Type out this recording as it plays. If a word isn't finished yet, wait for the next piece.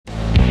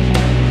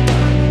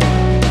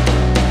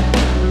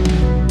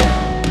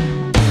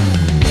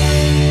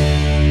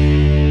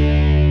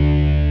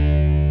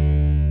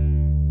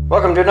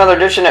welcome to another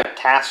edition of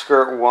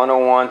Tasker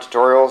 101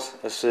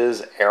 Tutorials. This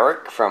is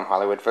Eric from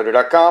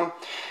hollywoodfrodo.com.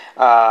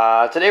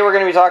 Today we're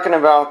going to be talking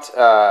about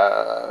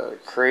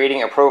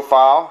creating a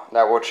profile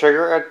that will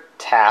trigger a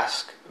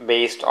task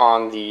based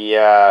on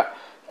the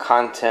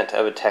content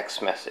of a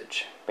text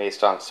message,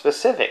 based on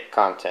specific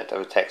content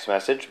of a text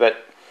message,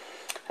 but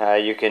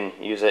you can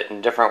use it in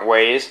different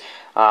ways.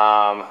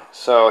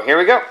 So here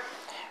we go.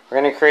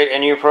 We're going to create a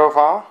new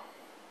profile.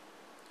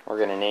 We're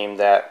going to name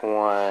that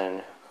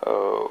 101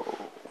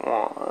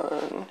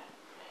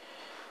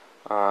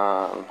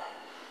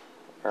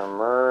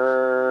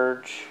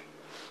 emerge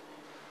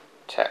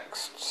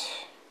text,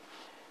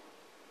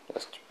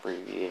 just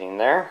abbreviating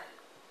there,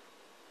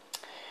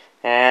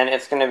 and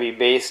it's going to be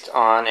based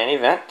on an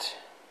event.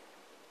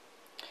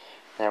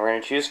 Then we're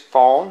going to choose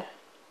phone.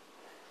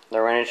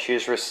 Then we're going to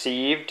choose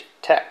received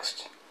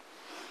text.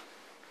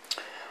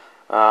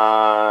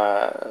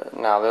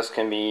 Now this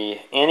can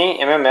be any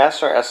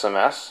MMS or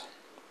SMS.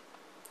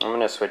 I'm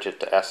going to switch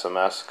it to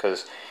SMS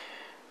because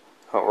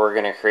what we're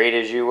going to create,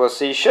 as you will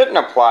see, shouldn't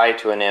apply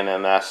to an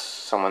MMS.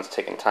 Someone's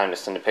taking time to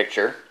send a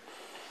picture.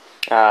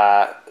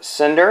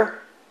 Sender.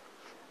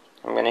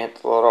 I'm going to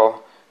hit the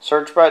little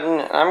search button,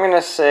 and I'm going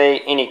to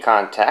say any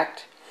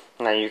contact.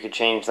 Now you could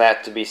change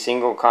that to be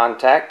single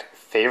contact,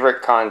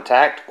 favorite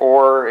contact,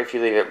 or if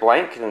you leave it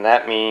blank, then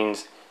that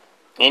means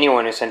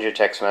anyone who sends you a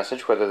text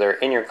message, whether they're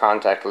in your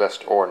contact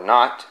list or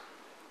not.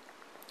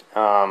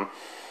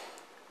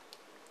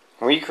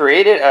 We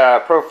created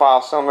a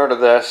profile similar to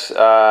this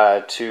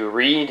to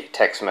read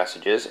text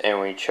messages, and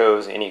we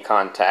chose any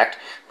contact,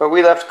 but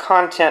we left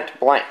content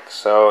blank.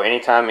 So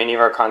anytime any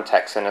of our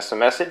contacts sent us a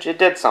message, it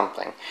did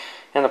something.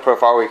 And the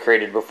profile we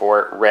created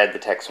before it read the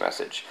text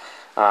message.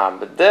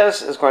 But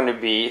this is going to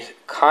be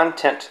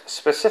content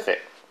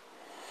specific.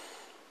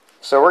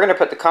 So we're going to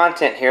put the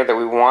content here that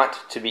we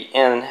want to be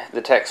in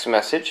the text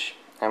message.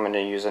 I'm going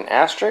to use an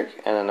asterisk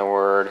and then the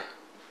word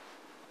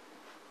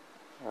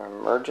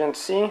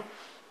emergency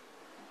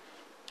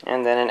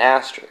and then an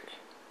asterisk.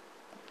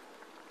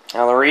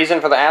 Now the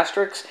reason for the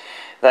asterisk,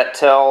 that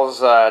tells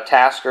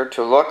Tasker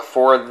to look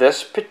for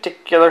this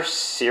particular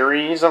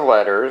series of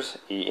letters,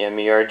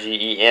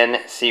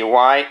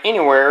 E-M-E-R-G-E-N-C-Y,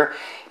 anywhere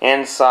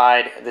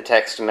inside the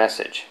text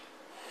message.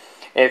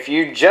 If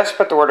you just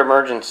put the word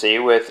emergency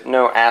with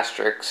no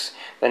asterisks,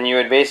 then you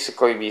would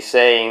basically be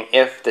saying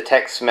if the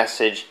text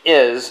message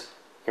is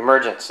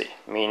emergency,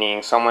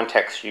 meaning someone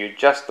texts you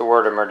just the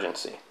word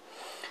emergency.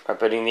 By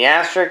putting the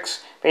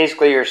asterisks,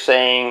 basically you're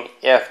saying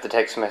if the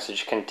text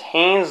message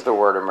contains the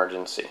word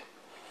emergency.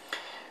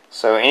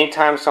 So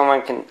anytime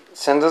someone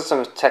sends us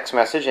a text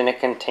message and it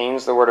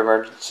contains the word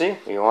emergency,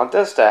 we want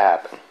this to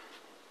happen.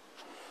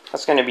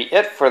 That's going to be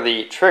it for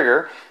the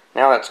trigger.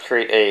 Now let's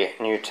create a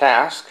new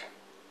task.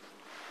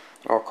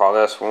 We'll call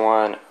this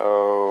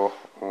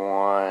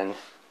 101,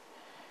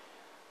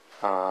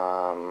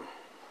 I'm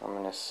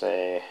going to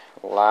say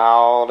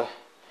loud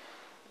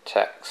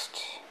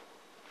text.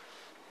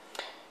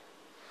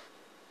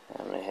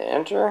 I'm going to hit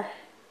enter.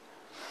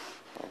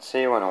 Let's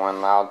see,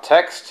 101 loud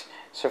text.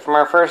 So from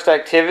our first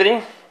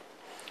activity,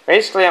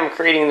 basically I'm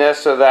creating this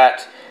so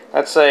that,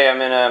 let's say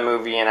I'm in a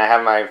movie and I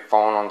have my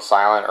phone on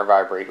silent or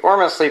vibrate, or I'm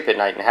asleep at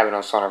night and have it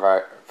on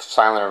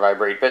silent or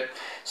vibrate, but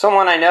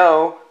someone I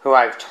know who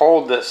I've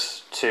told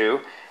this to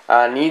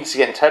needs to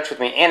get in touch with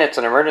me, and it's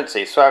an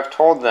emergency. So I've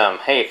told them,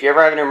 hey, if you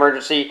ever have an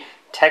emergency,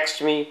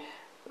 text me,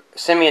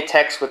 send me a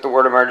text with the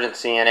word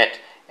emergency in it,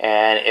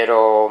 and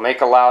it'll make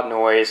a loud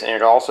noise, and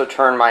it'll also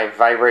turn my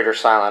vibrator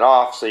silent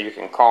off so you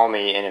can call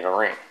me and it'll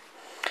ring.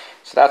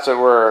 So that's what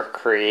we're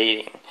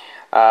creating.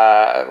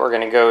 We're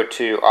going to go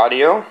to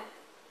audio.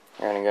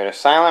 We're going to go to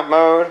silent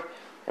mode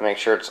and make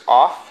sure it's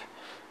off.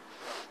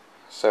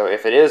 So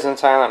if it is in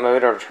silent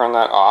mode, it'll turn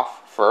that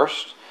off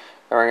first.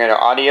 Then we're going to go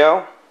to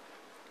audio,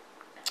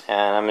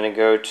 and I'm going to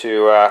go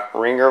to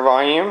ringer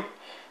volume.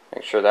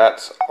 Make sure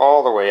that's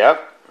all the way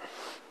up.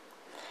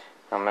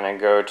 I'm going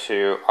to go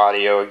to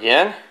audio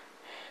again.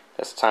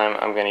 This time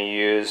I'm going to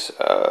use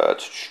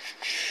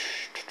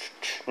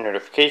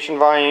notification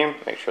volume.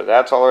 Make sure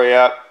that's all the way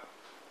up.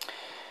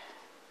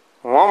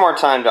 One more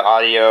time to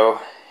audio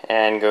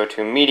and go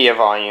to media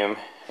volume,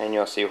 and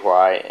you'll see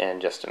why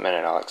in just a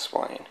minute. I'll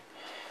explain.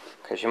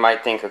 Because you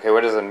might think, okay,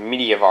 what does a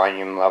media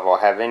volume level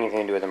have anything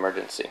to do with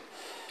emergency?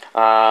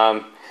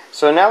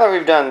 So now that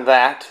we've done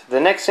that, the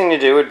next thing to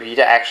do would be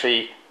to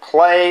actually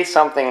play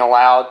something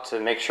aloud to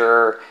make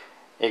sure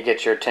it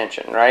gets your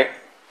attention, right?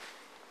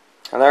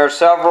 And there are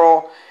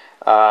several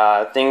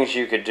things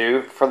you could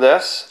do for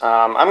this.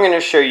 I'm going to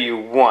show you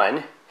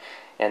one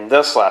in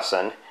this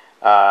lesson,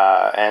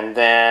 and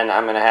then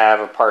I'm going to have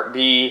a part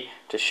B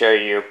to show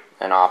you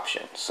an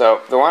option.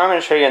 So the one I'm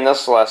going to show you in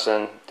this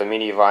lesson, the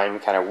media volume,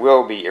 kind of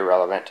will be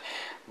irrelevant,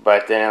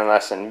 but then in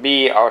lesson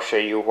B I'll show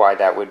you why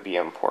that would be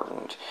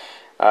important.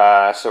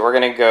 So we're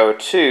going to go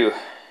to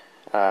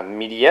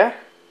media,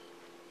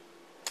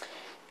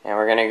 and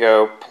we're going to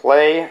go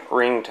play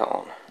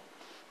ringtone.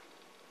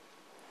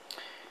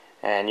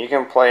 And you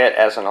can play it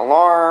as an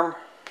alarm.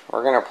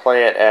 We're going to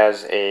play it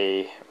as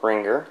a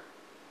ringer.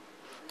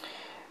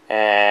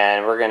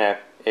 and we're gonna,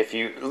 if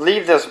you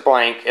leave this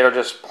blank, it'll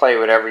just play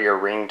whatever your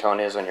ringtone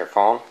is on your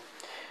phone.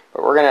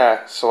 But we're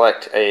gonna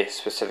select a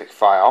specific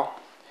file.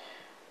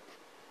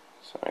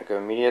 So I'm gonna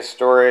go media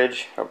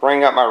storage. It'll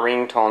bring up my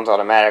ringtones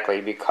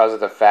automatically because of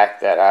the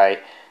fact that I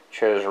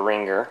chose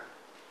Ringer.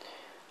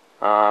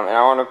 And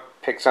I want to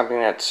pick something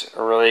that's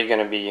really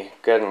gonna be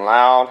good and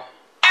loud.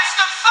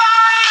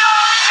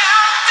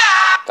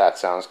 That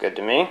sounds good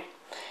to me.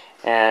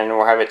 And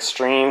we'll have it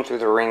stream through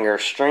the Ringer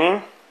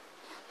stream.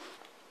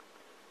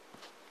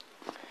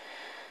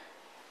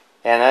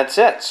 And that's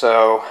it.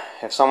 So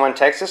if someone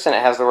texts us and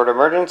it has the word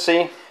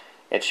emergency,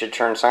 it should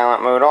turn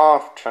silent mode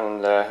off,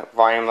 turn the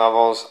volume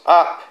levels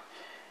up,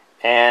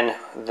 and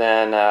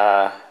then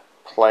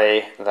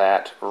play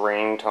that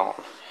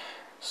ringtone.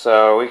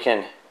 So we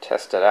can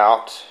test it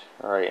out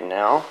right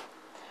now.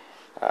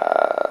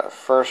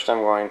 First I'm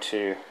going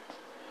to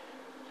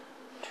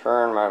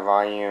turn my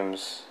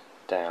volumes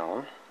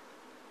down.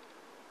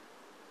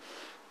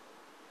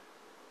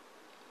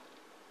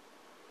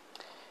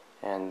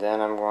 And then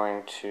I'm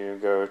going to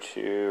go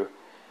to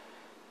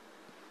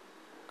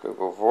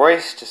Google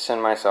Voice to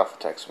send myself a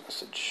text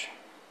message.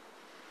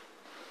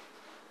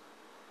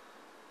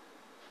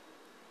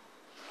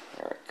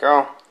 There we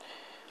go.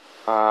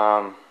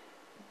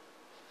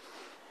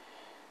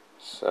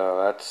 So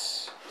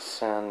let's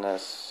send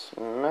this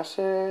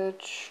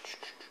message.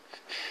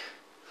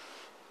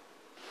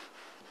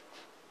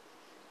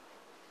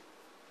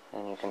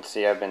 And you can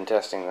see I've been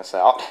testing this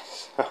out.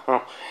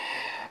 So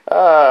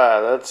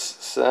let's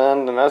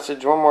send the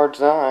message one more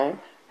time.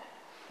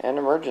 An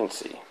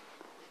emergency.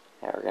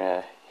 Now we're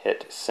going to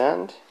hit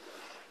send.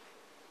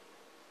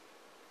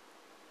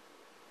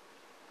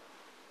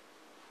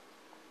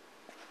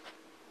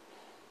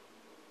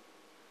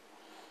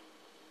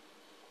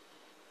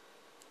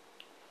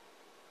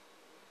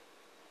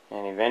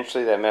 And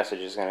eventually that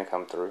message is going to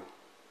come through.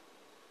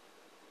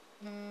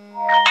 It's the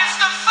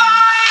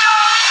final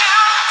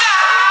countdown.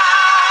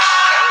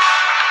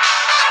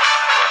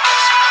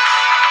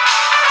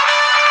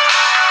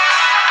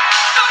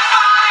 The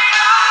final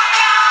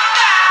countdown.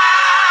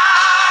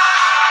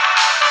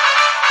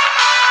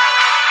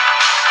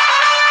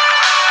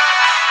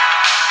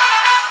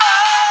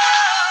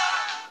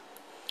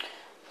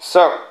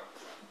 So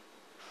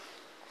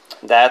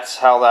that's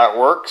how that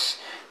works.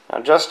 Now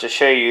just to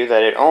show you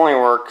that it only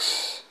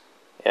works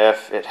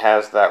if it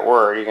has that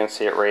word, you can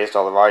see it raised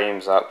all the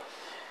volumes up.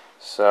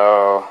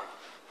 So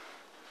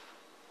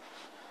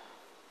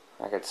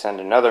I could send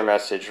another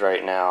message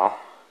right now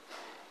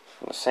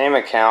from the same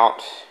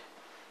account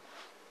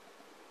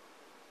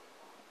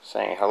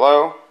saying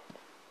hello.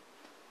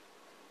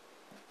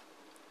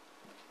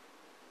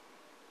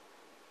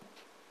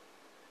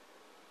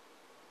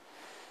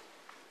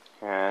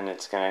 And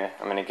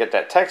I'm gonna get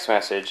that text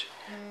message.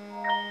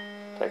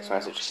 Text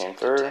message came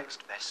through.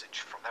 Text message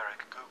from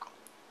Eric Google.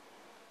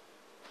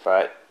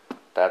 But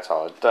that's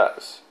all it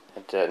does.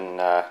 It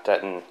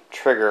didn't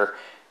trigger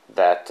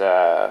that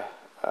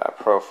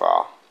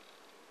profile.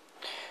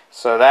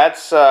 So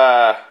that's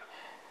how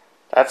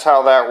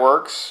that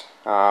works.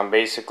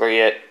 Basically,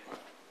 it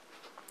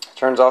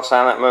turns off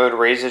silent mode,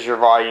 raises your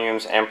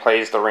volumes, and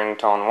plays the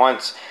ringtone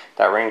once.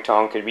 That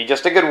ringtone could be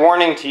just a good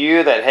warning to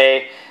you that,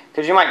 hey,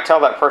 because you might tell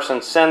that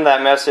person, send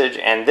that message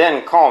and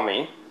then call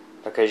me,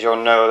 because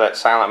you'll know that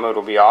silent mode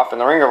will be off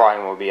and the ringer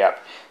volume will be up.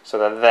 So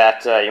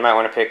that you might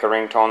want to pick a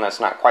ringtone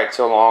that's not quite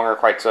so long or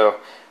quite so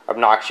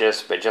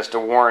obnoxious, but just to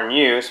warn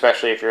you,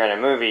 especially if you're in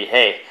a movie,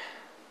 hey,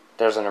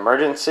 there's an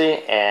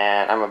emergency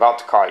and I'm about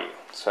to call you.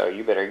 So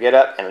you better get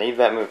up and leave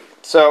that movie.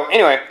 So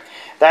anyway,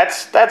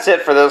 that's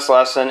it for this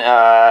lesson.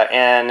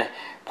 And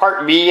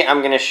part B, I'm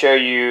going to show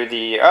you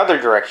the other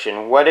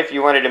direction. What if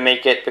you wanted to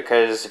make it,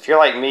 because if you're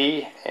like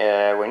me,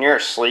 when you're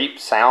asleep,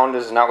 sound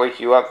does not wake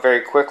you up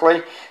very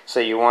quickly. So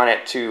you want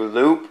it to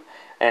loop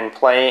and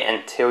play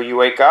until you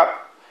wake up.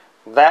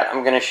 That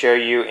I'm going to show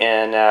you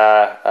in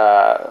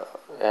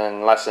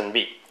lesson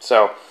B.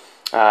 So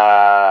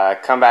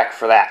come back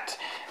for that.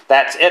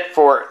 That's it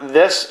for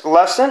this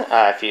lesson.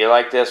 If you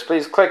like this,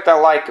 please click that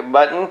like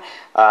button.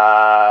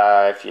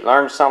 If you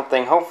learned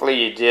something,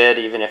 hopefully you did,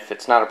 even if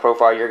it's not a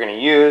profile you're going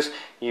to use.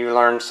 You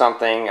learned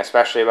something,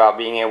 especially about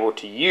being able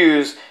to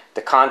use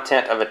the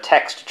content of a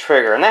text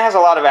trigger. And that has a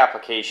lot of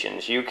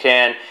applications. You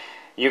could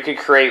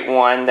create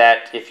one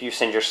that if you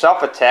send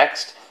yourself a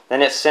text,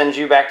 then it sends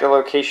you back to the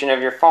location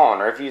of your phone.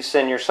 Or if you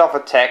send yourself a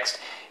text,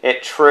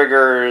 it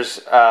triggers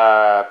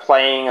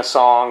playing a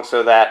song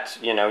so that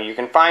you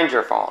can find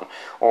your phone,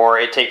 or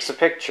it takes a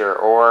picture,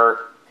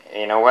 or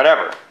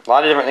whatever. A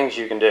lot of different things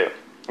you can do.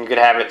 You could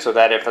have it so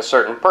that if a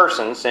certain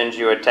person sends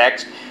you a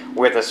text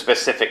with a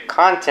specific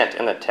content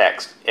in the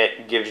text,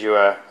 it gives you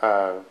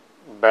a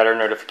better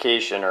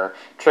notification or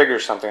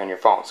triggers something on your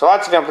phone. So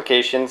lots of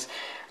implications,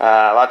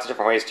 lots of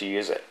different ways to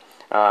use it.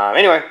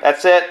 Anyway,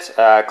 that's it.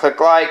 Click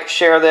like,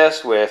 share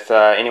this with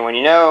anyone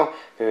you know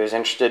who is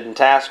interested in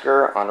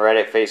Tasker on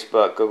Reddit,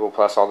 Facebook, Google+,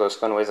 all those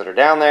fun ways that are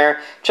down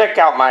there. Check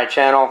out my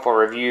channel for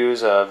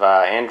reviews of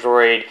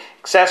Android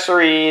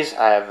accessories.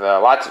 I have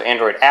lots of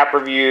Android app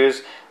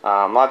reviews,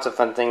 lots of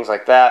fun things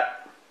like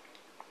that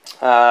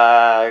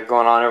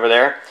going on over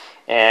there.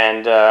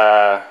 And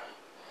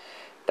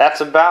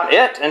that's about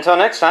it until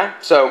next time.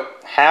 So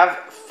have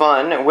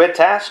fun with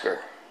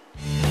Tasker.